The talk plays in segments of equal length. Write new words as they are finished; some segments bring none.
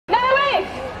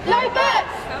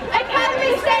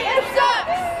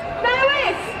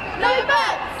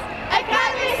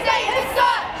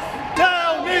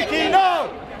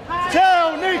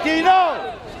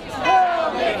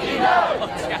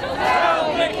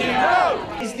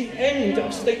the end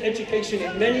of state education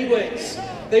in many ways.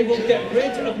 They will get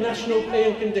rid of national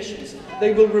pay and conditions.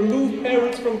 They will remove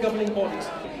parents from governing bodies.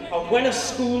 And when a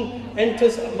school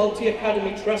enters a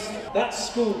multi-academy trust, that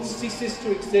school ceases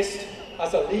to exist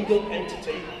as a legal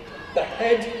entity. The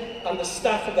head and the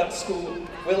staff of that school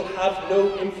will have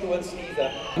no influence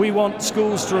either. We want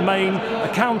schools to remain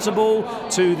accountable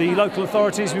to the local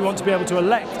authorities. We want to be able to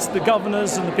elect the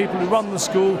governors and the people who run the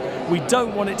school. We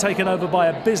don't want it taken over by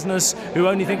a business who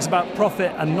only thinks about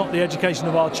profit and not the education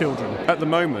of our children. At the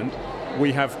moment,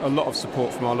 we have a lot of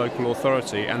support from our local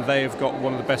authority, and they have got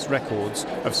one of the best records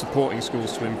of supporting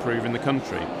schools to improve in the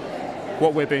country.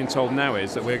 What we're being told now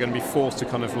is that we're going to be forced to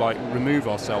kind of like remove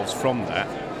ourselves from that.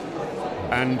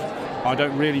 And I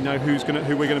don't really know who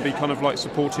we're going to be kind of like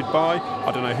supported by.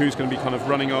 I don't know who's going to be kind of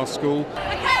running our school.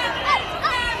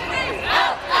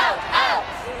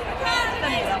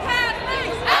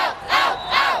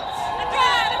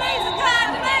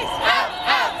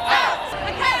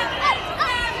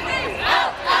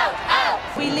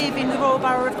 We live in the Royal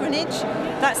Borough of Greenwich.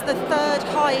 That's the third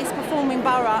highest performing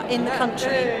borough in the country,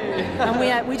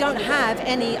 and we don't have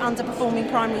any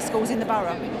underperforming primary schools in the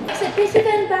borough. It's a bit of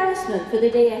embarrassment for the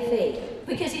DFE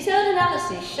because its own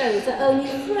analysis shows that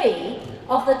only 3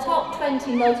 of the top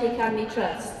 20 multi-academy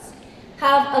trusts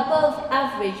have above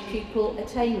average pupil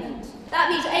attainment. That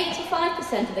means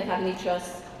 85% of the academy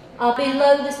trusts are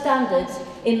below the standards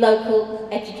in local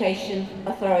education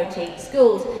authority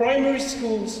schools. Primary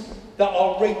schools that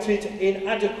are rated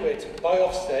inadequate by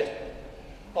Ofsted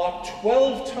are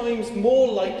 12 times more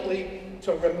likely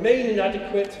to remain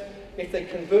inadequate if they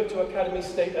convert to academy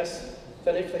status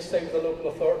than if they stay with the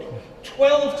local authority.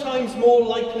 12 times more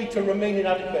likely to remain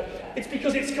inadequate. It's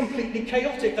because it's completely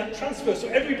chaotic, that transfer, so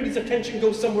everybody's attention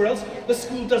goes somewhere else. The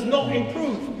school does not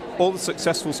improve. All the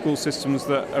successful school systems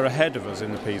that are ahead of us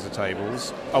in the PISA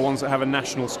tables are ones that have a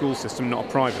national school system, not a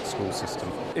private school system.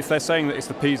 If they're saying that it's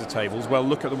the PISA tables, well,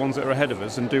 look at the ones that are ahead of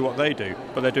us and do what they do,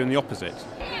 but they're doing the opposite.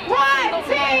 1, 2,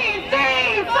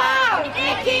 3, 4!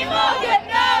 Nicky Morgan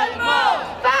knows more!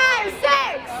 5, 6,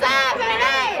 7,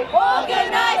 8!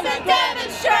 Organise and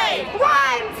demonstrate! 1,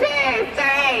 2,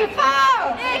 3,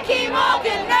 4! Nicky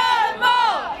Morgan knows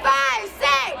more! 5,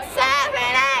 6, 7,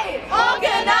 8!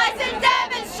 Organise and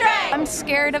demonstrate! I'm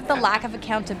scared of the lack of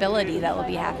accountability that will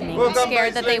be happening. I'm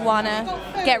scared that they want to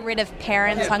get rid of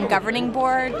parents on governing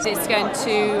boards. It's going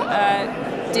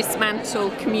to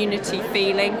dismantle community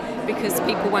feeling because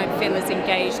people won't feel as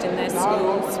engaged in their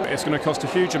schools. It's going to cost a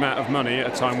huge amount of money at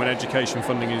a time when education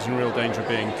funding is in real danger of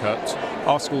being cut.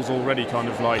 Our school's already kind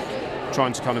of like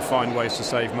trying to kind of find ways to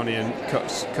save money and cut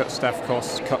staff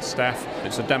costs, cut staff.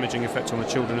 It's a damaging effect on the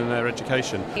children and their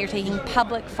education. You're taking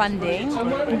public funding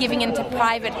and giving it into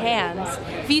private hands.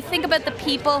 If you think about the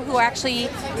people who are actually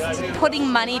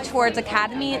putting money towards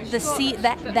Academy,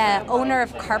 the owner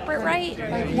of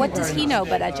Carpetright, what does he know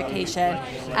about education?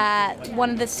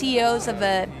 One of the CEOs of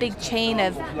a big chain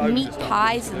of meat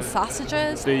pies and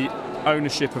sausages. The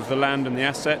ownership of the land and the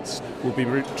assets will be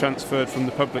transferred from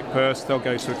the public purse. They'll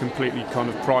go to a completely kind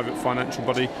of private financial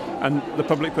body, and the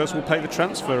public purse will pay the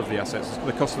transfer of the assets,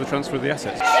 the cost of the transfer of the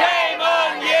assets. Shame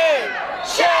on you!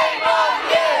 Shame on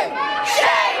you!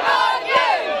 Shame on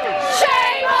you!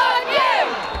 Shame on you!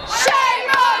 Shame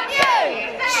on you!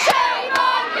 Shame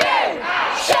on you!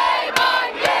 Shame on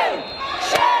you!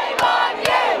 Shame on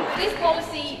you! This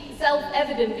policy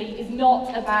self-evidently is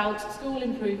not about school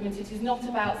improvement, it is not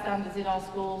about standards in our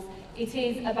schools, it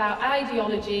is about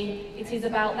ideology, it is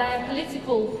about their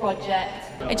political project.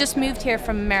 I just moved here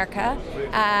from America,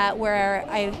 where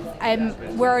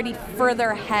we're already further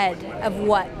ahead of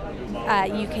what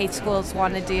UK schools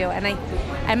want to do, and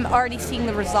I'm already seeing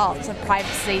the results of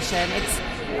privatisation.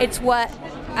 It's what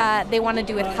they want to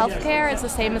do with healthcare. It's the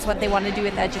same as what they want to do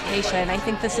with education. I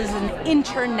think this is an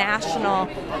international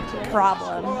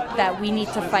problem that we need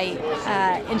to fight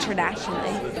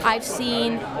internationally. I've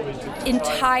seen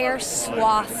entire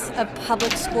swaths of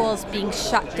public schools being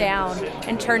shut down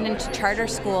and turned into charter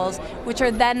schools, which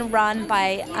are then run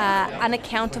by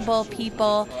unaccountable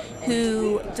people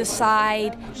who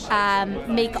decide,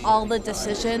 make all the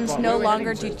decisions. No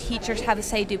longer do teachers have a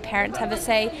say, do parents have a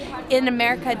say. In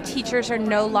America, teachers are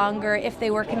no longer, if they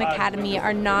work in academy,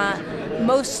 are not,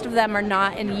 most of them are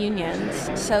not in unions,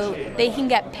 so they can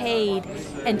get paid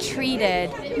and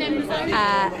treated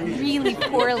really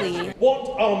poorly.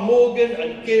 What are Morgan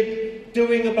and Gibb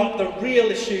doing about the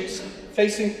real issues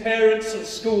facing parents and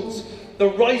schools? The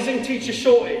rising teacher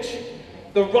shortage,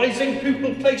 the rising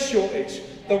pupil place shortage,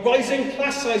 the rising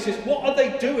class sizes. What are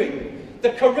they doing?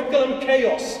 The curriculum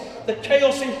chaos, the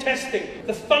chaos in testing,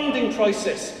 the funding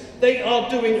crisis, They are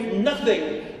doing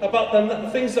nothing about the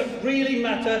things that really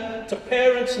matter to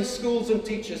parents and schools and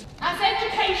teachers. As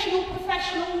educational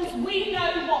professionals, we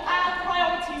know what our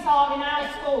priorities are in our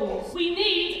schools. We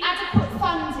need adequate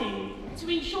funding to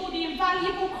ensure the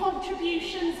invaluable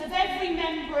contributions of every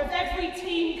member of every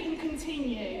team can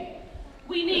continue.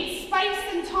 We need space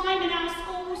and time in our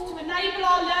schools to enable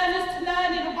our learners to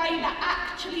learn in a way that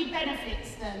actually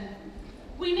benefits them.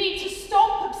 We need to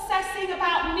stop obsessing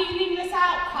about meaningless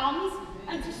outcomes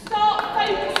and to start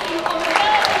focusing on the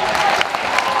learning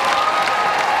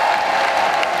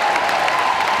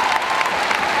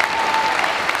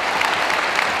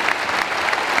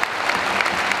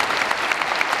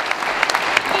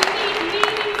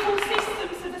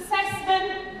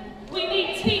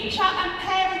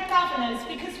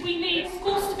because we need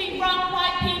schools to be run by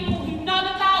people who know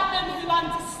about them, who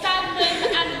understand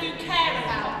them and who care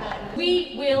about them.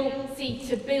 We will seek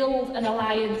to build an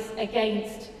alliance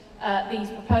against these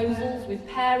proposals with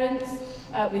parents,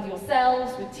 with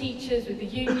yourselves, with teachers, with the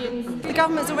unions. The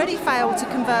government's already failed to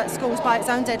convert schools by its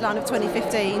own deadline of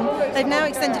 2015. They've now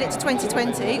extended it to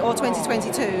 2020 or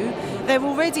 2022. They're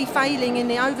already failing in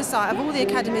the oversight of all the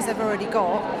academies they've already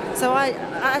got. So I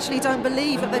actually don't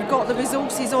believe that they've got the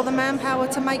resources or the manpower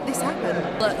to make this happen.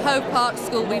 At Hove Park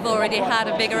School we've already had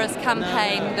a vigorous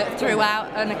campaign that threw out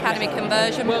an academy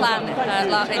conversion plan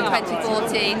in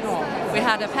 2014. We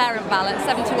had a parent ballot.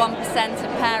 71%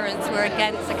 of parents were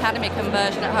against academy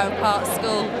conversion at Hove Park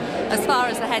School. As far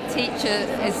as the head teacher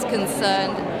is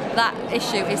concerned, that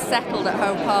issue is settled at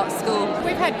Hove Park School.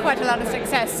 We've had quite a lot of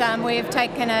success. We've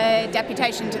taken a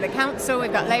deputation to the council.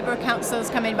 We've got Labour councillors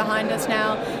coming behind us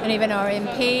now, and even our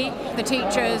MP. The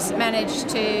teachers managed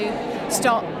to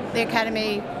stop the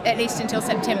academy at least until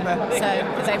September,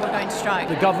 because they were going to strike.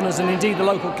 The governors and indeed the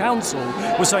local council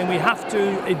were saying we have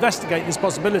to investigate this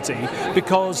possibility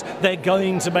because they're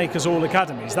going to make us all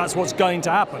academies. That's what's going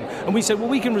to happen. And we said, well,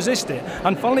 we can resist it.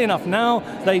 And funnily enough, now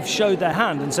they've showed their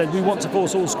hand and said we want to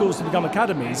force all schools to become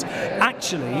academies.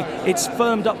 Actually, it's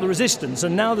firmed up the resistance,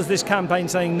 and now there's this campaign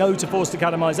saying no to forced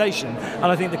academisation. And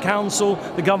I think the council,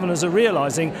 the governors are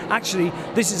realising actually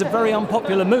this is a very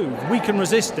unpopular move. We can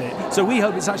resist it. So we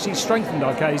hope it's actually strengthened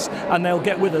our case and they'll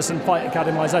get with us and fight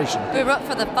academisation. We're up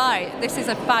for the fight. This is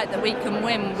a fight that we can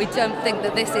win. We don't think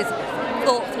that this is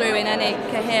thought through in any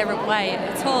coherent way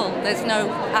at all. There's no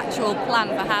actual plan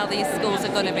for how these schools are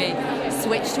going to be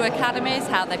switched to academies,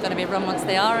 how they're going to be run once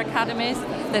they are academies.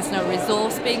 There's no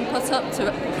resource being put up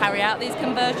to carry out these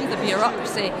conversions. The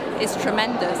bureaucracy is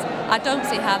tremendous. I don't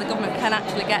see how the government can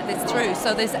actually get this through,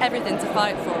 so there's everything to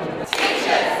fight for.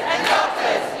 Teachers and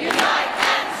doctors, unite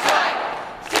and strike!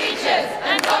 Teachers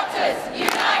and doctors,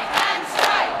 unite and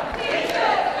strike! Teachers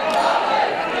and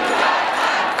doctors, unite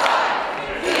and fight!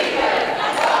 Teachers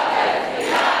and doctors,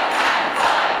 unite and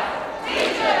fight!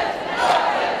 Teachers and doctors, unite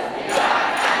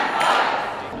and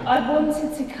fight! I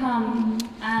wanted to come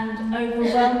and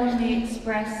overwhelmingly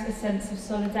express a sense of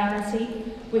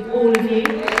solidarity with all of you.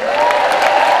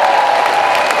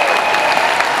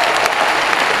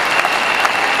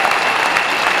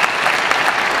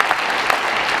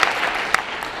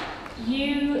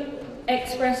 You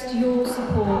expressed your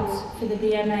support for the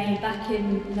BMA back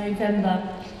in November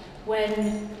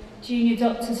when junior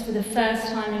doctors for the first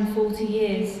time in 40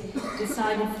 years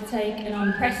decided to take an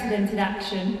unprecedented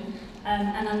action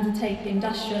and undertake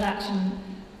industrial action,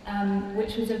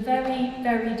 which was a very,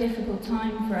 very difficult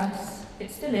time for us.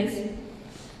 It still is.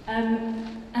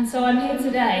 And so I'm here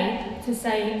today to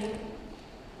say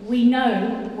we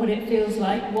know what it feels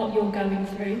like, what you're going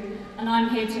through, and I'm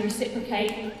here to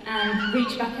reciprocate and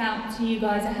reach back out to you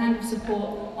guys, a hand of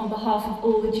support on behalf of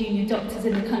all the junior doctors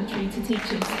in the country, to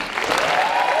teachers.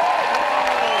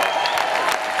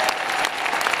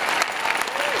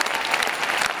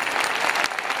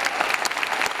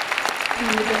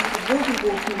 Junior doctors will be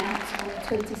walking out on the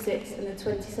 26th and the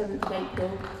 27th of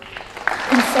April.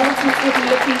 Consultants will be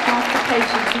looking after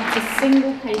patients, not a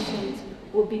single patient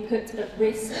will be put at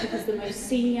risk because the most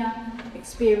senior,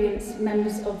 experienced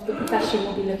members of the profession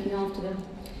will be looking after them.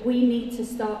 We need to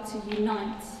start to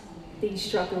unite these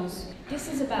struggles.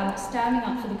 This is about standing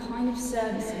up for the kind of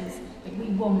services that we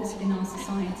want in our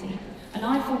society. And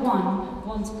I, for one,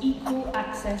 want equal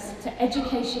access to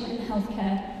education and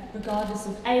healthcare, regardless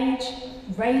of age,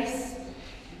 race,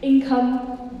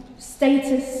 income,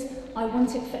 status. I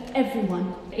want it for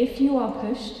everyone. If you are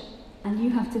pushed and you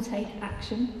have to take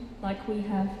action, like we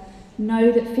have,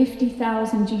 know that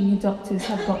 50,000 junior doctors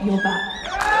have got your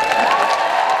back.